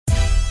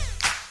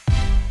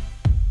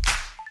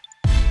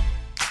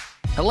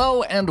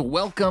Hello and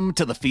welcome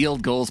to the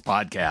Field Goals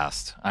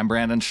Podcast. I'm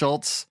Brandon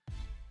Schultz.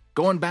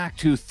 Going back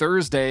to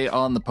Thursday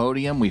on the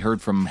podium, we heard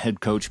from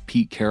head coach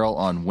Pete Carroll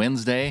on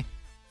Wednesday.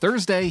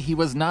 Thursday, he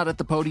was not at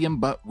the podium,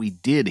 but we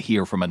did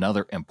hear from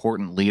another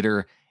important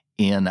leader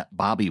in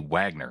Bobby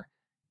Wagner.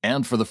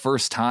 And for the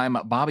first time,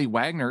 Bobby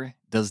Wagner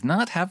does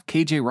not have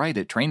KJ Wright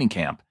at training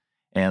camp.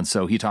 And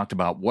so he talked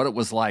about what it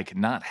was like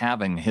not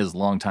having his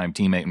longtime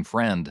teammate and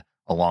friend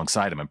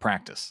alongside him in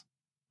practice.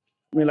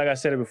 I mean, like I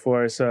said it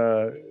before, it's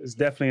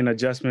definitely an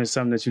adjustment. It's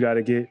something that you got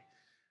to get,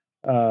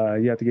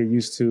 you have to get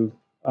used to.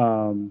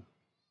 I've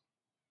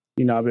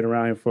been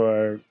around here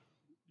for,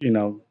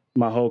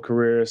 my whole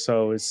career,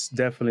 so it's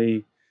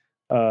definitely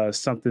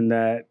something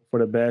that for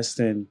the best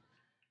and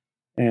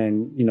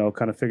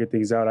kind of figure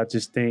things out. I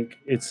just think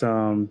it's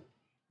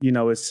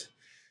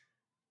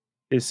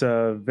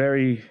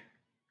very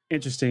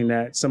interesting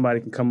that somebody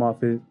can come off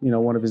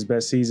one of his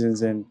best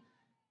seasons and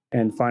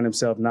find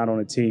himself not on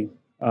a team.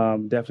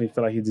 Definitely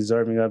feel like he's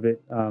deserving of it.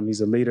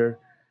 He's a leader,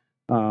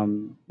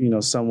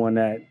 someone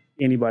that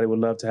anybody would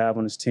love to have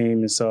on his team.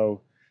 And so,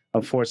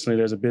 unfortunately,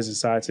 there's a business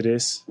side to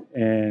this,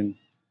 and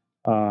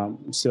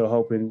I'm still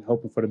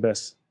hoping for the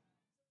best.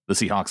 The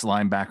Seahawks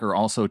linebacker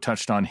also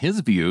touched on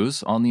his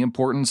views on the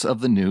importance of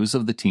the news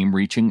of the team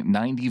reaching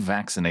 90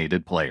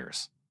 vaccinated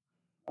players.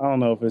 I don't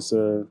know if it's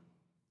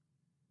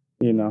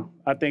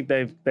I think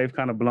they've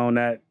kind of blown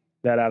that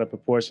out of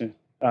proportion,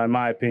 in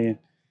my opinion.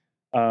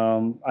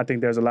 I think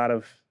there's a lot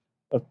of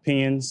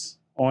opinions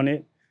on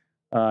it.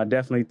 I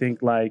definitely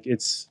think like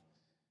it's,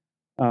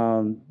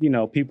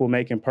 people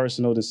making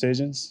personal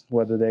decisions,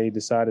 whether they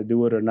decide to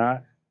do it or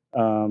not.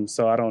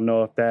 So I don't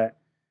know if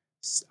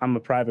I'm a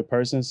private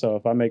person. So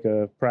if I make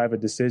a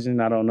private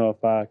decision, I don't know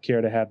if I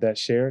care to have that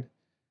shared.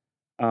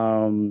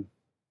 But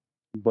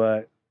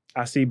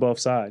I see both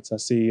sides. I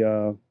see,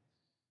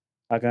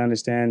 I can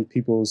understand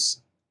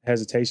people's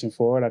hesitation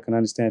for it. I can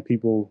understand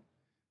people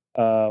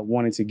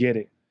wanting to get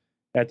it.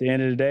 At the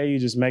end of the day, you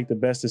just make the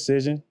best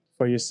decision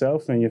for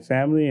yourself and your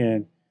family,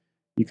 and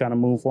you kind of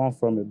move on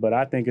from it. But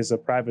I think it's a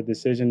private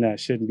decision that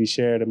shouldn't be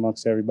shared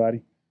amongst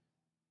everybody,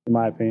 in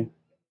my opinion.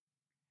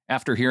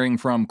 After hearing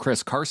from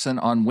Chris Carson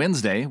on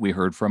Wednesday, we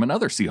heard from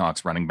another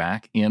Seahawks running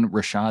back in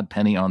Rashad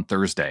Penny on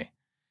Thursday.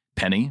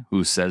 Penny,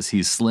 who says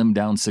he's slimmed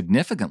down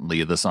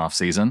significantly this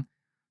offseason,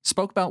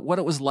 spoke about what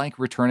it was like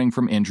returning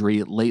from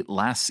injury late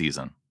last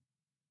season.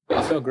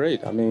 I felt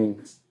great. I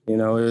mean, it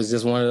was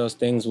just one of those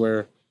things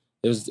where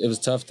it was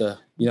tough to,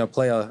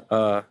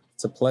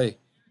 play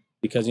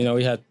because,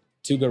 we had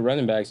two good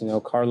running backs,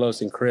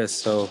 Carlos and Chris.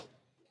 So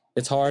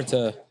it's hard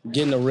to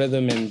get in the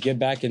rhythm and get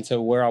back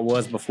into where I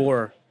was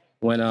before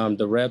when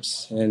the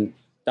reps and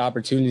the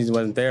opportunities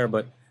wasn't there.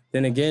 But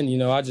then again,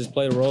 I just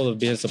played a role of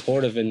being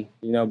supportive and,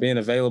 being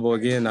available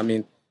again. I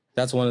mean,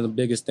 that's one of the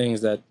biggest things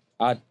that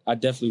I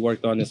definitely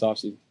worked on this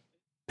offseason.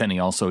 Penny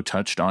also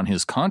touched on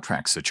his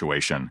contract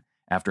situation.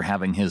 After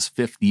having his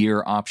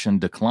fifth-year option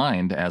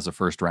declined as a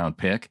first-round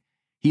pick,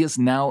 he is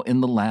now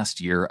in the last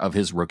year of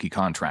his rookie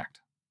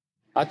contract.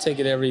 I take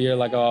it every year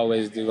like I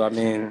always do. I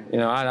mean,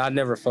 I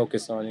never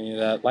focus on any of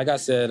that. Like I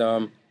said,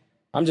 I'm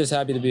just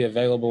happy to be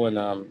available,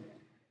 and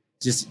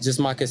just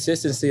my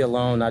consistency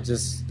alone,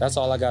 that's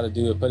all I got to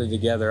do to put it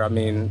together. I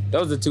mean,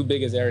 those are the two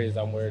biggest areas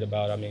I'm worried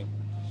about. I mean,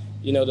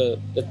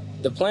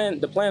 the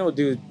plan will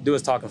do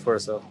its talking for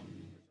itself.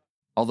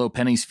 Although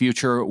Penny's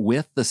future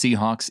with the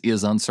Seahawks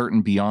is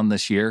uncertain beyond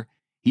this year,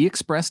 he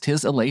expressed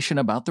his elation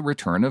about the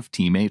return of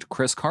teammate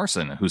Chris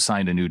Carson, who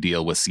signed a new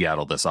deal with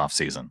Seattle this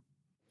offseason.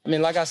 I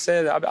mean, like I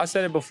said, I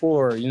said it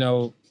before, a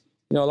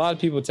lot of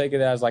people take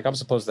it as like I'm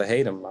supposed to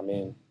hate him. I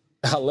mean,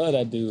 I love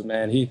that dude,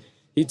 man. He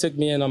took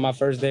me in on my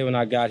first day when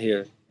I got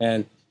here.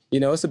 And,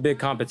 it's a big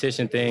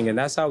competition thing, and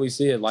that's how we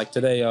see it. Like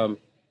today,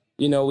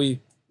 we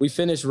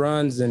finish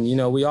runs and,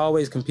 we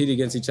always compete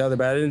against each other.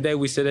 But at the end of the day,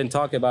 we sit and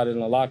talk about it in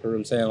the locker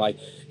room saying like,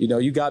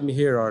 you got me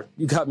here or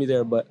you got me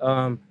there. But,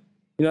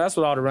 that's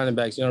what all the running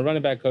backs,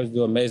 running back coaches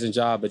do an amazing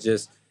job, but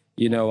just,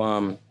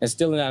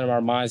 instilling that in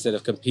our mindset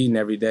of competing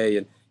every day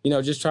and,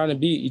 just trying to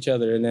beat each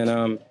other and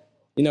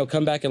then,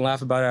 come back and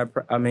laugh about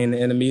it.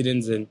 In the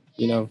meetings and,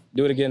 do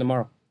it again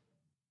tomorrow.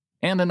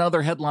 And in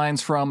other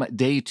headlines from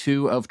day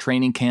 2 of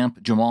training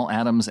camp, Jamal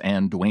Adams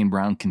and Dwayne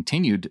Brown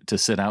continued to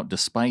sit out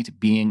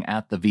despite being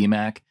at the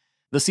VMAC.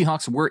 The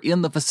Seahawks were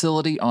in the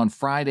facility on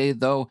Friday,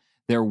 though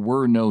there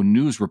were no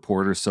news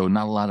reporters, so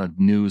not a lot of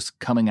news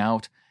coming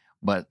out,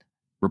 but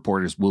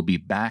reporters will be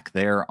back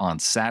there on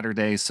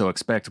Saturday, so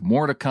expect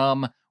more to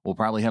come. We'll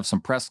probably have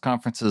some press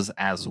conferences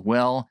as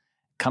well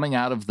coming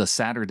out of the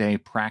Saturday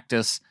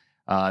practice.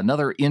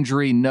 Another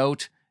injury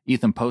note,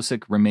 Ethan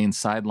Posick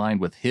remains sidelined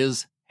with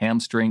his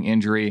hamstring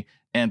injury.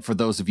 And for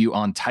those of you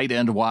on tight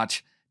end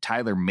watch,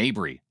 Tyler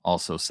Mabry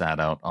also sat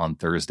out on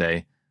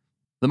Thursday.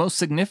 The most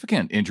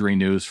significant injury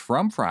news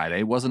from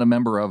Friday wasn't a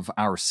member of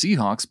our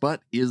Seahawks,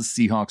 but is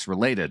Seahawks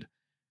related.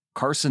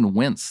 Carson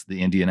Wentz,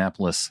 the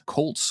Indianapolis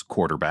Colts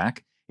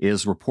quarterback,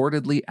 is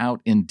reportedly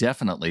out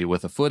indefinitely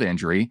with a foot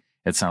injury.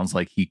 It sounds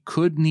like he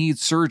could need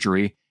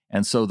surgery,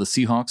 And so the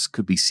Seahawks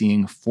could be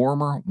seeing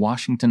former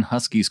Washington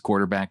Huskies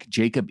quarterback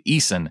Jacob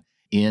Eason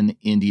in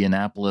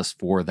Indianapolis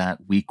for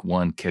that Week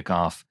 1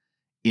 kickoff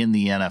in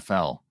the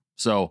NFL.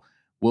 So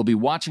we'll be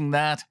watching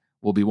that.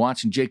 We'll be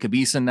watching Jacob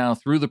Eason now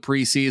through the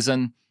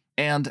preseason.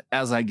 And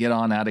as I get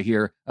on out of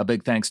here, a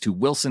big thanks to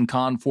Wilson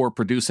Kahn for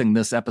producing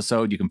this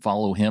episode. You can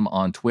follow him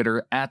on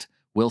Twitter at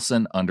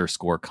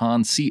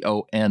Wilson_Kahn,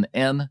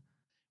 C-O-N-N.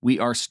 We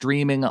are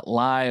streaming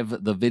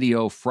live the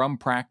video from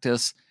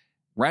practice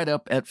right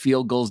up at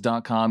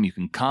fieldgoals.com. You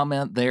can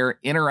comment there,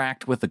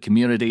 interact with the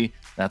community.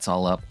 That's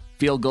all up,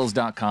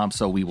 fieldgoals.com.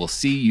 So we will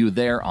see you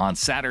there on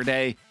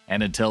Saturday.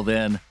 And until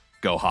then,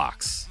 go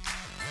Hawks.